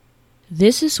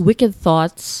This is Wicked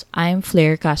Thoughts. I'm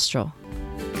Flair Castro.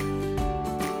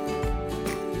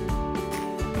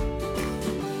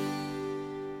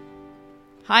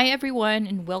 Hi, everyone,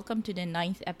 and welcome to the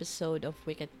ninth episode of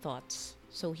Wicked Thoughts.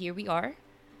 So, here we are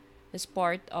as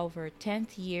part of our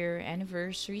 10th year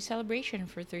anniversary celebration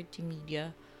for 30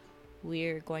 Media.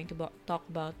 We're going to talk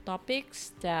about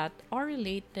topics that are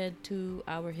related to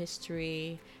our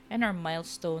history and our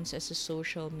milestones as a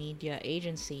social media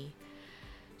agency.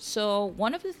 So,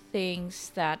 one of the things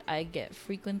that I get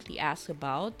frequently asked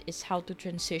about is how to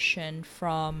transition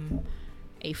from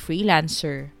a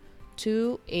freelancer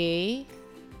to a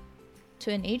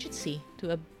to an agency, to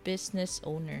a business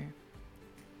owner.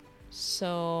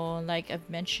 So, like I've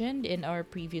mentioned in our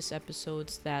previous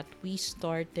episodes that I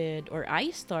started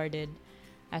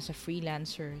as a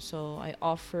freelancer. So, I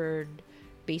offered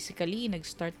basically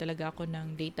nag-start talaga ako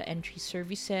ng data entry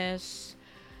services.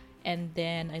 And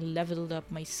then I leveled up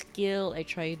my skill. I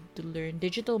tried to learn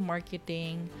digital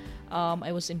marketing.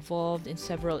 I was involved in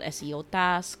several SEO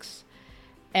tasks.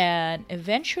 And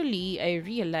eventually, I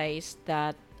realized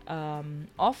that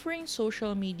offering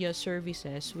social media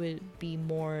services would be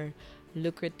more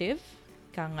lucrative.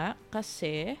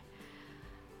 Kasi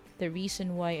the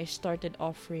reason why I started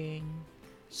offering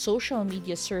social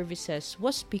media services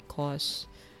was because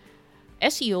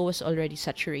SEO was already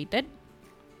saturated,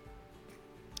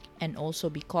 and also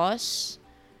because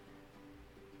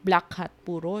black hat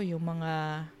puro yung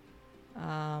mga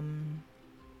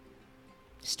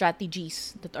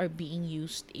strategies that are being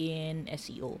used in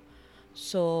SEO.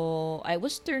 So I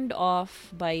was turned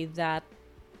off by that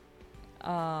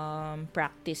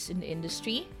practice in the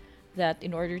industry, that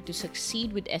in order to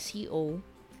succeed with SEO,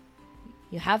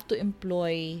 you have to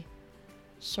employ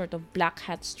sort of black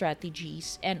hat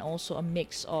strategies and also a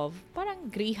mix of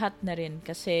parang gray hat na rin,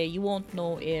 kasi you won't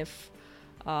know if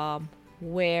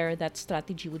where that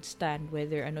strategy would stand,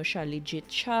 whether ano siya, legit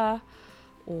siya,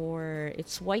 or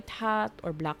it's white hat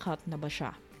or black hat na ba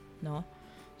siya, no?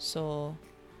 So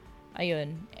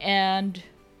ayun, and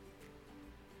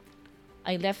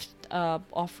I left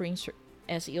offering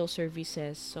SEO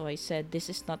services. So I said, this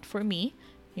is not for me,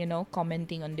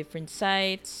 commenting on different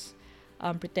sites,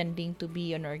 pretending to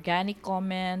be an organic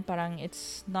comment, parang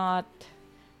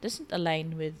doesn't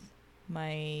align with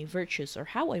my virtues or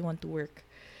how I want to work.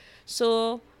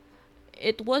 So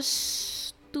it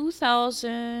was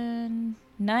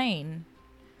 2009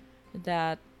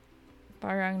 that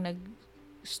parang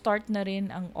nag-start na rin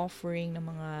ang offering ng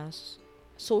mga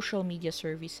social media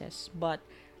services. But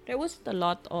there wasn't a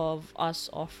lot of us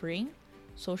offering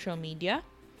social media.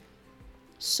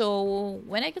 So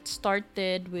when I got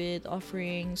started with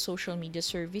offering social media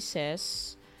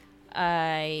services,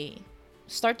 I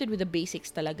started with the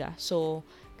basics talaga. So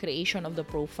creation of the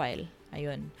profile.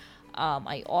 Ayun.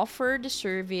 I offered the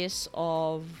service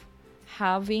of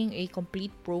having a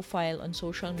complete profile on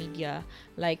social media.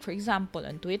 Like, for example,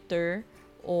 on Twitter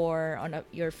or on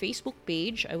your Facebook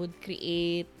page, I would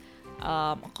create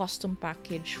a custom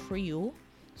package for you.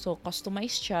 So,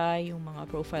 customized siya, yung mga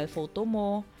profile photo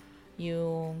mo,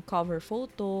 yung cover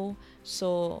photo.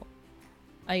 So,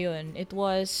 ayun, it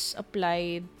was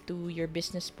applied to your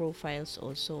business profiles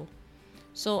also.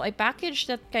 So, I packaged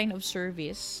that kind of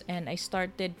service and I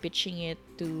started pitching it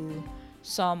to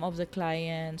some of the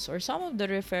clients or some of the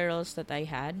referrals that I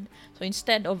had. So,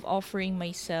 instead of offering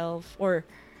my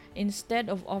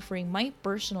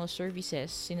personal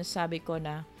services, sinasabi ko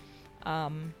na,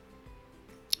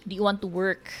 do you want to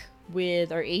work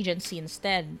with our agency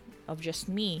instead of just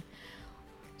me?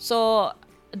 So,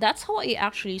 that's how I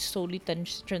actually slowly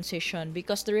transitioned,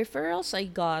 because the referrals I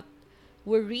got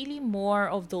were really more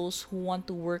of those who want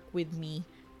to work with me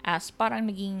as parang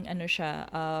naging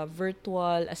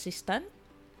virtual assistant.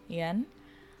 Yan.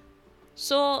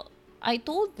 So, I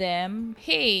told them,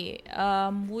 hey,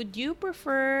 would you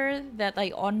prefer that I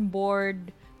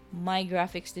onboard my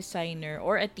graphics designer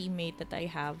or a teammate that I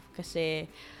have? Kasi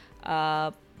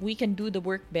we can do the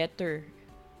work better.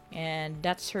 And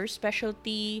that's her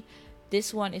specialty.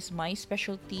 This one is my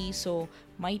specialty. So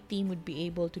my team would be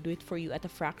able to do it for you at a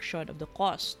fraction of the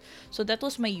cost. So that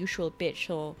was my usual pitch.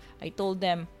 So I told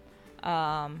them,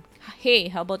 hey,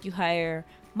 how about you hire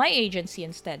my agency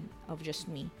instead of just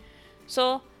me?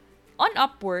 So on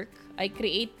Upwork, I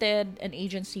created an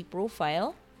agency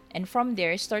profile, and from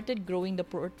there, I started growing the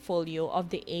portfolio of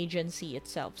the agency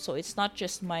itself. So it's not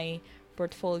just my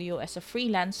portfolio as a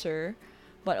freelancer,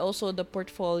 but also the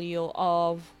portfolio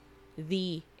of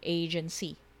the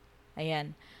agency.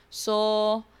 Ayan.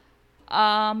 So,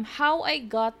 how I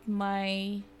got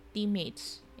my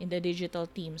teammates in the digital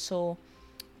team. So,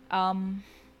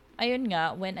 ayun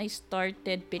nga, when I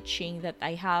started pitching that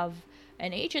I have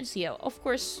an agency, I, of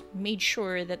course, made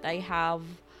sure that I have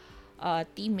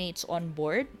teammates on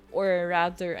board, or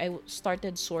rather,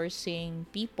 started sourcing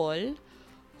people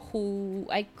who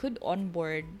I could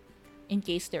onboard in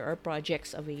case there are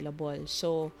projects available.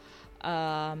 So,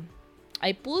 um,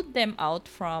 I pulled them out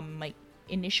from my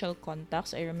initial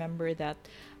contacts. I remember that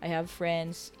I have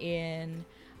friends in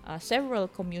several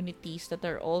communities that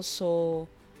are also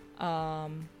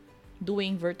um,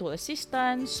 doing virtual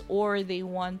assistants, or they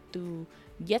want to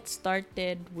get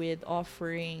started with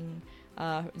offering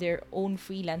their own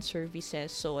freelance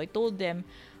services. So I told them,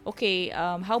 okay,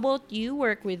 how about you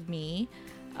work with me?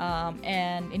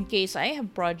 And in case I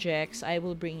have projects, I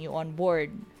will bring you on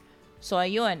board. So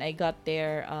ayun, I got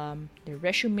their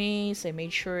resumes. I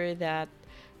made sure that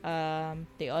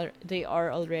they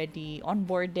are already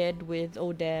onboarded with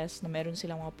Odes, na meron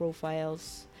silang mga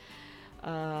profiles.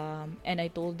 And I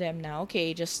told them now,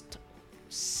 okay, just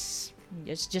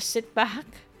sit back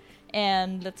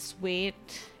and let's wait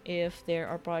if there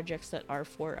are projects that are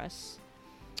for us.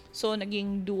 So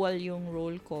naging dual yung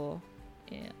role ko,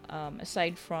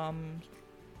 aside from,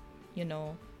 you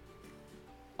know,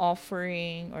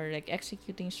 offering or like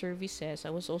executing services.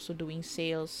 I was also doing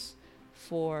sales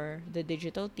for the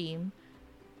digital team,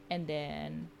 and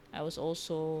then I was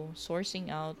also sourcing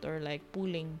out or like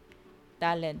pooling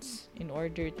talents in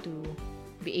order to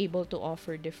be able to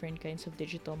offer different kinds of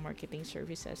digital marketing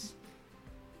services.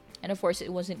 And of course,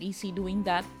 it wasn't easy doing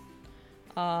that.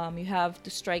 You have to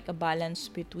strike a balance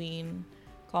between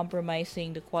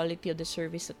compromising the quality of the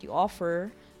service that you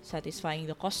offer, satisfying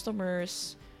the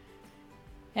customers,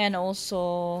 and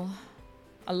also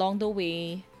along the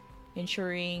way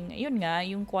ensuring yun nga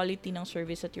yung quality ng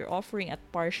service that you're offering at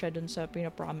par siya dun sa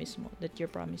pinapromise mo that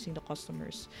you're promising the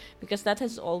customers, because that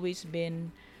has always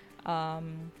been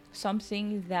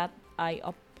something that I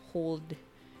uphold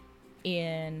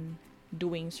in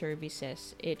doing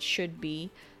services. It should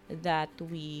be that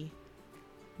we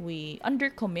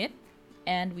undercommit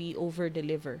and we over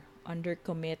deliver.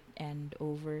 Undercommit and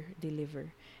over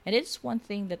deliver. And it's one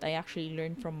thing that I actually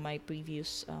learned from my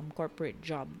previous corporate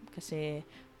job. Kasi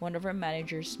one of our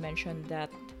managers mentioned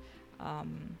that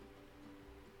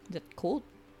quote.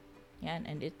 Yan,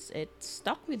 and it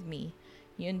stuck with me.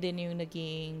 Yun din yung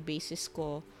naging basis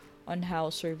ko on how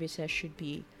services should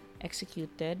be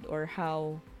executed, or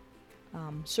how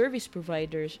service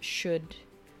providers should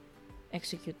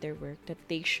execute their work. That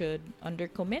they should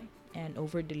undercommit and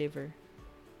over deliver.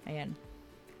 Ayan.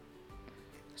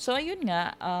 So ayun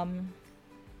nga,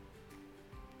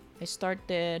 I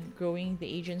started growing the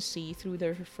agency through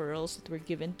the referrals that were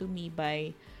given to me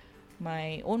by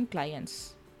my own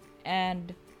clients.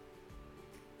 And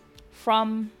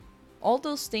from all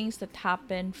those things that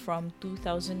happened from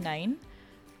 2009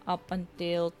 up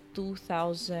until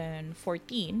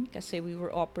 2014, kasi we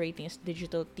were operating as a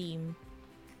digital team,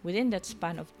 within that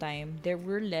span of time, there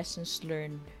were lessons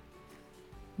learned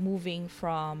moving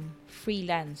from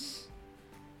freelance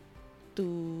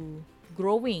to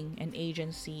growing an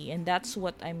agency, and that's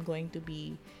what I'm going to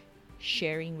be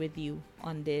sharing with you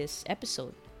on this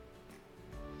episode.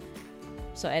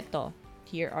 So eto,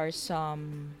 here are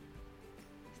some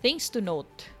things to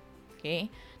note. Okay?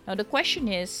 Now the question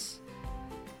is,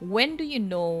 when do you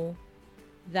know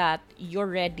that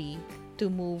you're ready to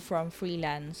move from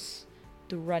freelance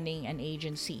to running an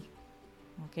agency?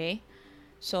 Okay?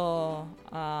 So,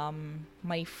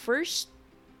 my first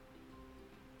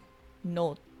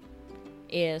note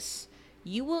is,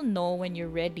 you will know when you're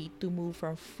ready to move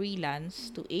from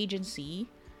freelance to agency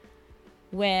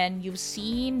when you've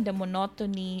seen the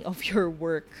monotony of your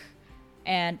work,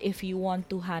 and if you want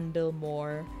to handle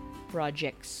more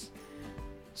projects.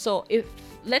 So if,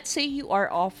 let's say, you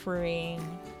are offering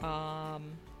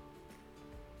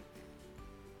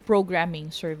programming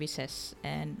services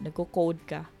and nagko-code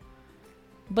ka,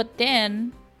 but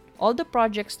then all the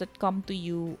projects that come to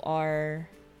you are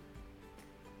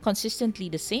consistently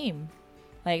the same.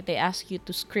 Like they ask you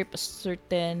to script a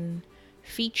certain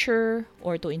feature,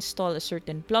 or to install a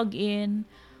certain plugin,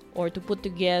 or to put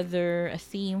together a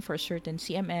theme for a certain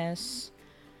CMS.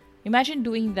 Imagine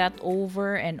doing that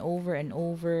over and over and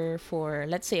over for,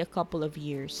 let's say, a couple of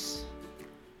years.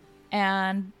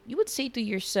 And you would say to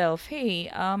yourself, hey,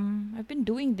 I've been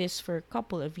doing this for a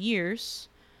couple of years,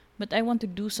 but I want to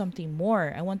do something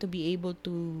more. I want to be able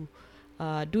to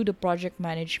do the project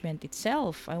management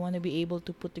itself. I want to be able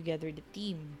to put together the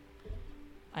team.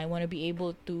 I want to be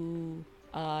able to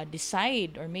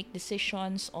decide or make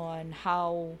decisions on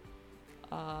how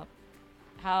a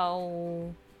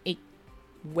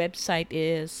website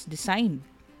is designed,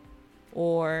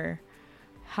 or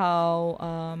how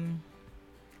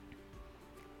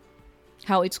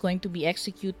how it's going to be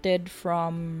executed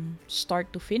from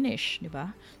start to finish, di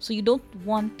ba? So you don't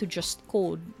want to just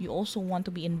code, you also want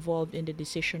to be involved in the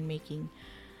decision making.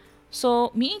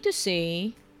 So meaning to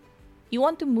say, you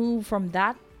want to move from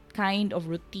that kind of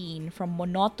routine, from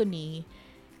monotony,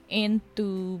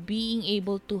 into being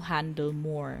able to handle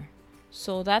more.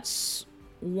 So that's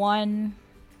one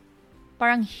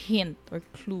parang hint or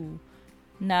clue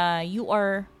na you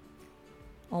are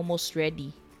almost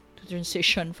ready to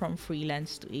transition from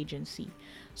freelance to agency.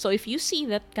 So if you see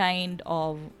that kind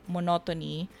of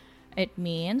monotony, it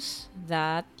means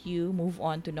that you move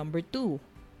on to number 2,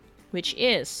 which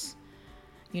is,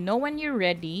 you know, when you're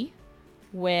ready,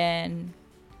 when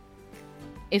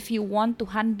if you want to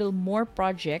handle more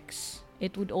projects,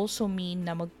 it would also mean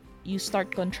na you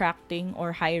start contracting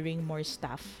or hiring more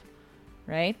staff,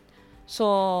 right?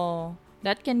 So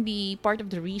that can be part of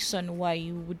the reason why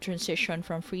you would transition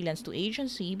from freelance to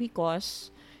agency,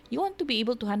 because you want to be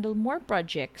able to handle more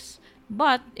projects.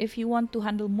 But if you want to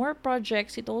handle more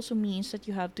projects, it also means that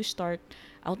you have to start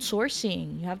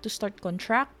outsourcing, you have to start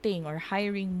contracting or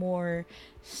hiring more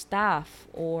staff,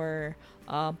 or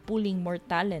pulling more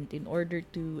talent in order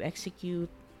to execute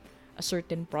a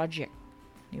certain project,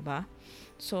 diba?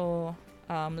 So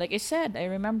like I said, I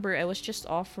remember I was just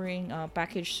offering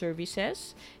package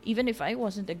services. Even if I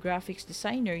wasn't a graphics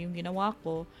designer, yung ginawa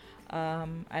ko,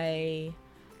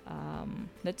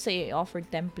 let's say I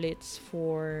offered templates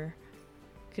for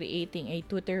creating a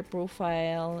Twitter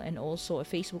profile and also a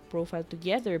Facebook profile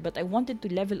together, but I wanted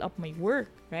to level up my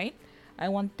work, right? I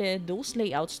wanted those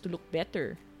layouts to look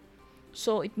better.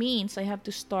 So it means I have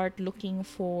to start looking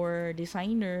for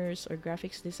designers or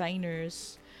graphics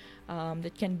designers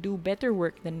that can do better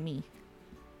work than me.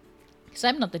 Because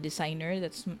I'm not a designer,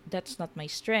 that's not my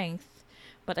strength,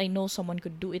 but I know someone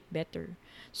could do it better.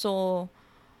 So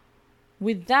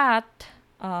with that,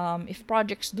 if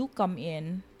projects do come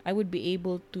in, I would be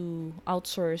able to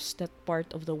outsource that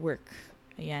part of the work.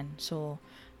 Ayan. So,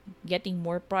 getting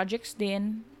more projects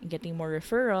din, getting more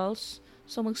referrals.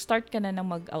 So, mag-start ka na ng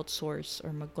mag-outsource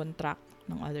or mag-contract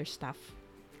ng other staff.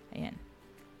 Ayan.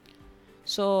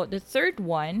 So, the third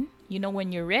one, you know,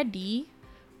 when you're ready,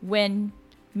 when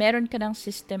meron ka ng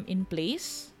system in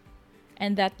place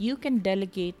and that you can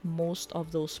delegate most of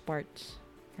those parts,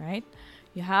 right?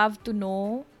 You have to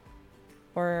know,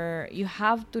 or you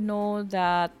have to know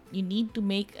that you need to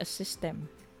make a system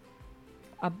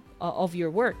of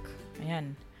your work.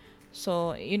 Ayan.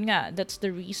 So, yun nga, that's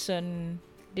the reason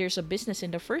there's a business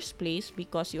in the first place,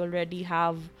 because you already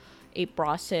have a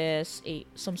process,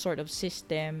 some sort of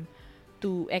system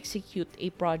to execute a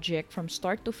project from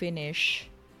start to finish.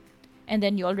 And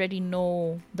then you already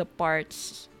know the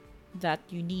parts that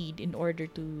you need in order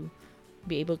to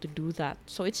be able to do that.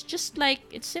 So it's just like,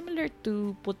 it's similar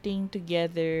to putting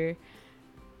together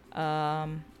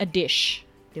a dish,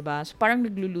 diba? So parang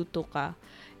nagluluto ka.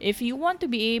 If you want to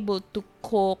be able to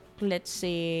cook, let's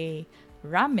say,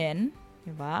 ramen,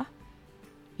 diba?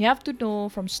 You have to know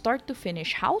from start to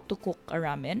finish how to cook a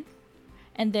ramen.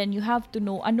 And then you have to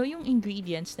know ano yung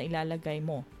ingredients na ilalagay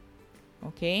mo.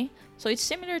 Okay? So it's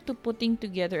similar to putting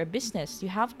together a business. You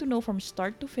have to know from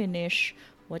start to finish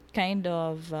what kind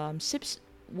of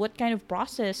what kind of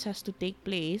process has to take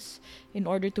place in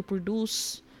order to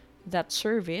produce that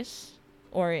service,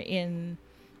 or in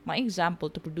my example,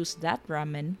 to produce that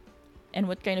ramen, and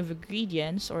what kind of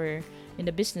ingredients, or in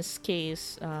the business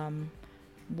case,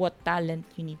 what talent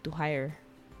you need to hire,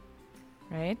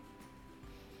 right?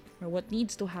 Or what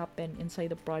needs to happen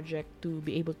inside the project to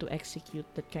be able to execute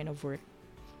that kind of work.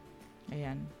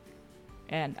 Ayan.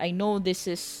 And I know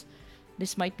this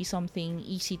might be something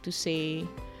easy to say,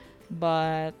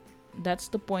 but that's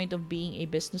the point of being a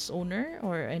business owner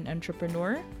or an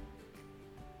entrepreneur.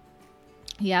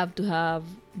 You have to have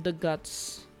the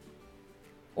guts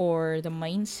or the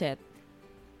mindset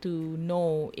to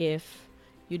know if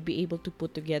you'd be able to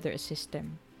put together a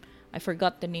system. I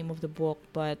forgot the name of the book,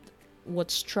 but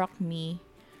what struck me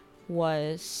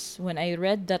was when I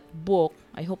read that book,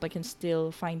 I hope I can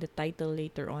still find the title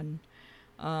later on,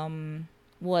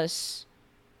 was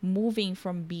moving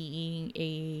from being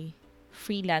a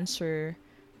freelancer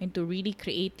into really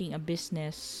creating a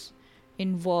business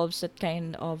involves that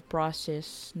kind of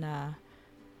process na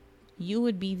you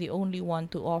would be the only one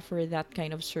to offer that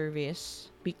kind of service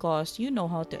because you know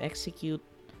how to execute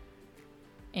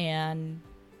and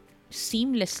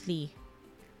seamlessly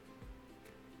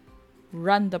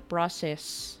run the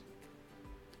process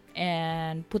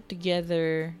and put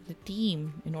together the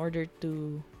team in order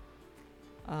to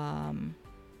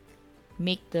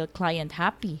make the client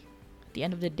happy, at the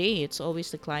end of the day, it's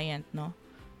always the client, no,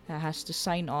 that has to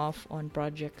sign off on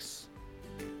projects.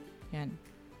 Yan.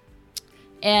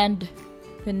 And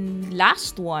the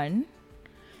last one,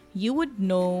 you would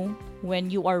know when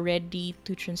you are ready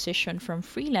to transition from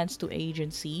freelance to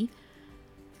agency,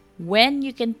 when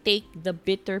you can take the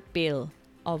bitter pill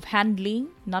of handling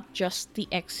not just the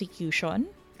execution.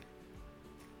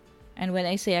 And when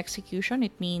I say execution,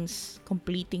 it means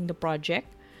completing the project,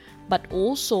 but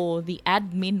also the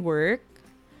admin work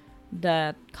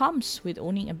that comes with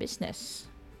owning a business.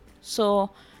 So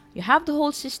you have the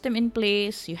whole system in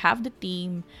place, you have the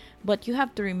team, but you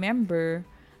have to remember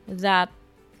that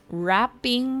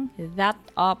wrapping that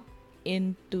up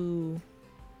into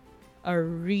a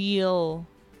real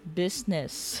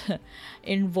business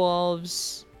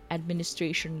involves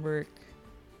administration work,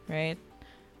 right?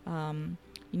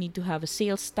 You need to have a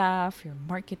sales staff, your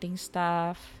marketing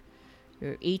staff,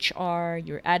 your HR,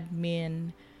 your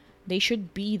admin. They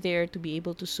should be there to be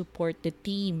able to support the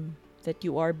team that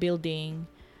you are building,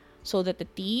 so that the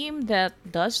team that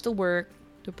does the work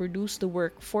to produce the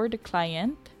work for the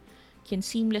client can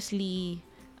seamlessly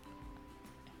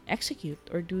execute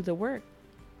or do the work.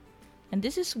 And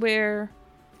this is where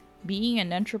being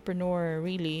an entrepreneur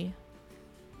really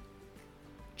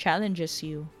challenges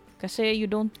you. Kasi you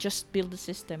don't just build a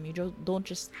system, you don't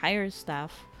just hire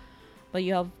staff, but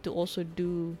you have to also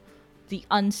do the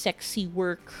unsexy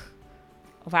work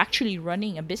of actually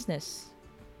running a business.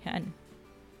 Yan.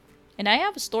 And I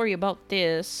have a story about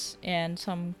this and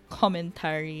some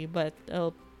commentary, but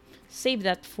I'll save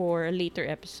that for a later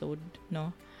episode,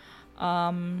 no?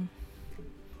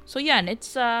 So yeah,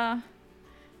 it's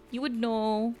you would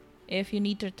know if you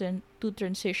need to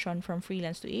transition from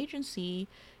freelance to agency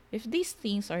if these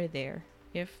things are there,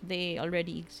 if they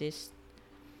already exist.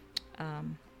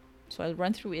 So I'll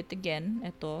run through it again.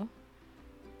 Ito.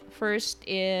 First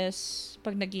is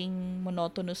pag naging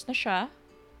monotonous na siya,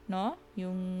 no?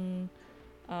 Yung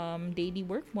daily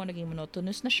work mo naging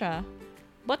monotonous na siya,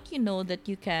 but you know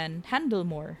that you can handle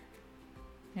more,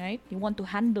 right? You want to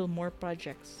handle more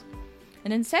projects.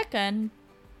 And then second,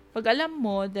 pag alam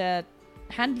mo that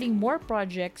handling more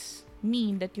projects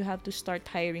mean that you have to start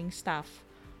hiring staff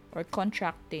or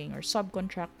contracting or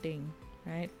subcontracting,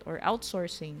 right? Or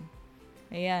outsourcing.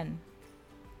 Ayan.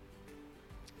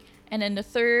 And then the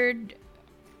third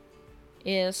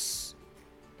is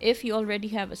if you already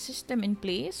have a system in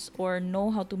place or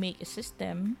know how to make a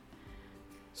system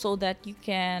so that you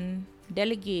can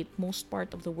delegate most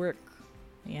part of the work.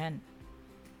 Ayan.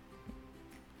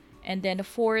 And then the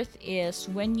fourth is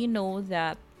when you know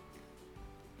that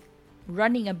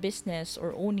running a business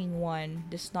or owning one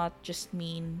does not just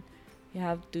mean you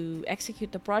have to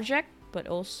execute the project, but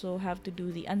also have to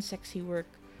do the unsexy work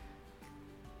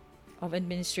of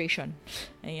administration.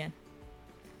 Ayan.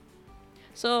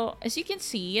 So, as you can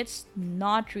see, it's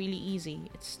not really easy.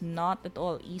 It's not at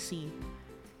all easy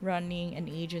running an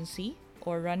agency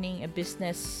or running a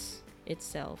business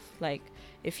itself. Like,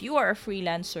 if you are a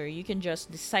freelancer, you can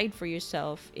just decide for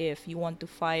yourself if you want to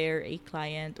fire a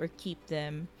client or keep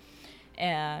them.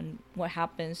 And what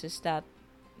happens is that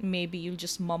maybe you'll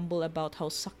just mumble about how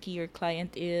sucky your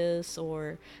client is,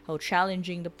 or how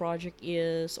challenging the project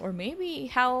is, or maybe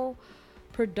how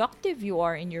productive you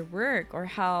are in your work, or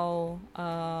how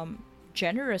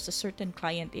generous a certain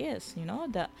client is. You know,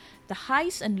 the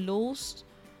highs and lows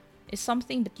is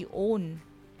something that you own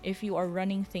if you are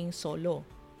running things solo,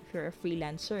 if you're a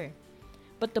freelancer.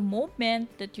 But the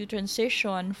moment that you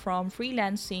transition from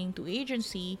freelancing to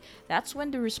agency, that's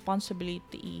when the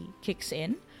responsibility kicks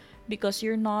in, because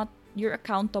you're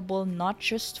accountable not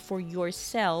just for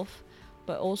yourself,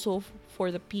 but also for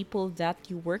the people that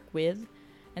you work with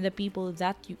and the people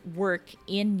that you work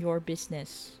in your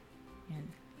business. And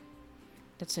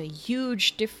that's a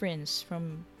huge difference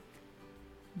from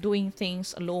doing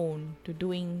things alone to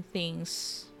doing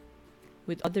things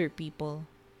with other people.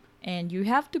 And you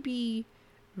have to be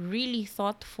really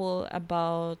thoughtful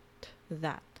about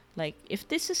that. Like, if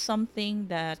this is something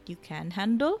that you can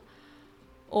handle,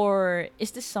 or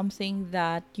is this something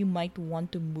that you might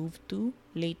want to move to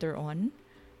later on?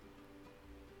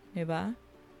 Diba?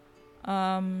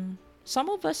 Some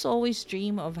of us always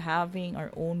dream of having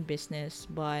our own business,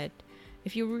 but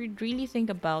if you really think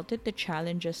about it, the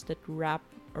challenges that wrap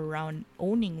around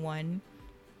owning one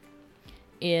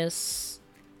is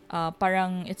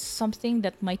parang it's something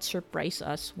that might surprise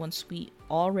us once we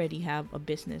already have a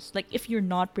business. Like, if you're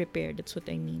not prepared, that's what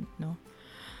I mean, no?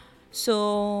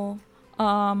 So,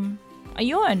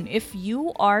 ayun, if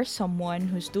you are someone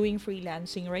who's doing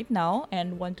freelancing right now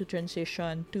and want to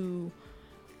transition to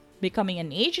becoming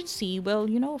an agency, well,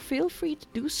 feel free to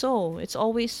do so. It's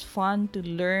always fun to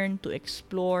learn, to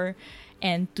explore,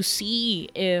 and to see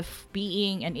if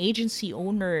being an agency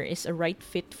owner is a right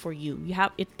fit for you.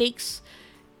 It takes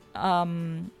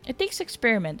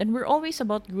experiment, and we're always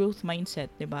about growth mindset,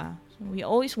 diba? So we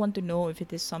always want to know if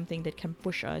it is something that can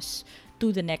push us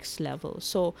to the next level.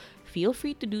 So feel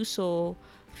free to do so.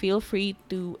 Feel free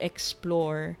to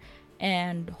explore,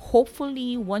 and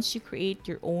hopefully once you create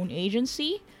your own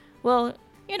agency, well,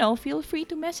 feel free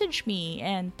to message me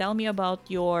and tell me about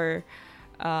your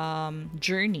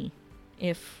journey.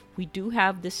 If we do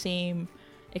have the same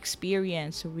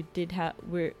experience, or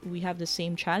we have the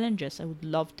same challenges, I would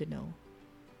love to know.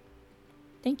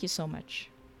 Thank you so much.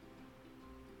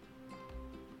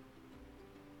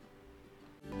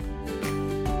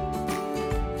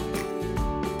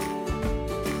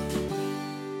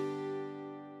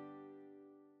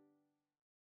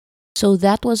 So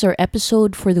that was our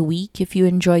episode for the week. If you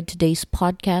enjoyed today's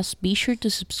podcast, be sure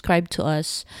to subscribe to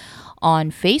us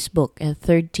on Facebook at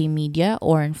Third Team Media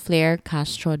or on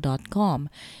flaircastro.com.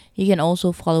 You can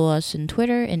also follow us on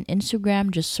Twitter and Instagram.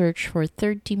 Just search for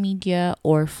Third Team Media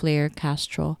or Flair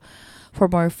Castro. For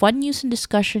more fun news and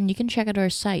discussion, you can check out our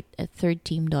site at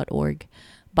thirdteam.org.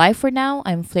 Bye for now.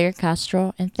 I'm Flair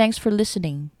Castro, and thanks for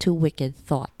listening to Wicked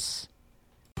Thoughts.